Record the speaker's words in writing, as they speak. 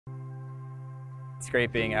It's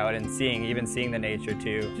great being out and even seeing the nature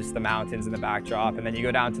too, just the mountains in the backdrop. And then you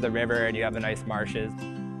go down to the river and you have the nice marshes.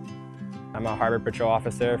 I'm a Harbour Patrol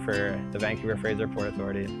Officer for the Vancouver Fraser Port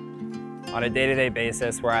Authority. On a day-to-day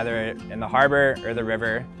basis, we're either in the harbour or the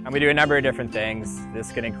river, and we do a number of different things.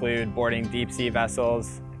 This can include boarding deep-sea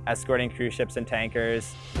vessels, escorting cruise ships and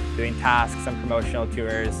tankers, doing tasks and promotional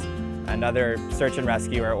tours, and other search and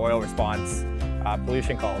rescue or oil response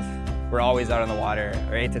pollution calls. We're always out on the water,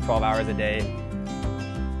 or 8 to 12 hours a day.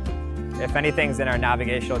 If anything's in our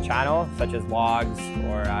navigational channel, such as logs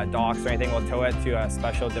or docks or anything, we'll tow it to a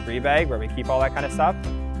special debris bag where we keep all that kind of stuff.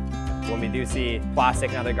 When we do see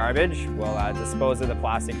plastic and other garbage, we'll dispose of the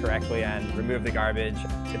plastic correctly and remove the garbage.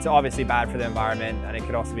 It's obviously bad for the environment, and it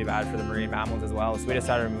could also be bad for the marine mammals as well, so we just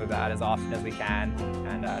try to remove that as often as we can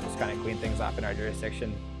and just kind of clean things up in our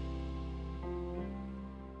jurisdiction.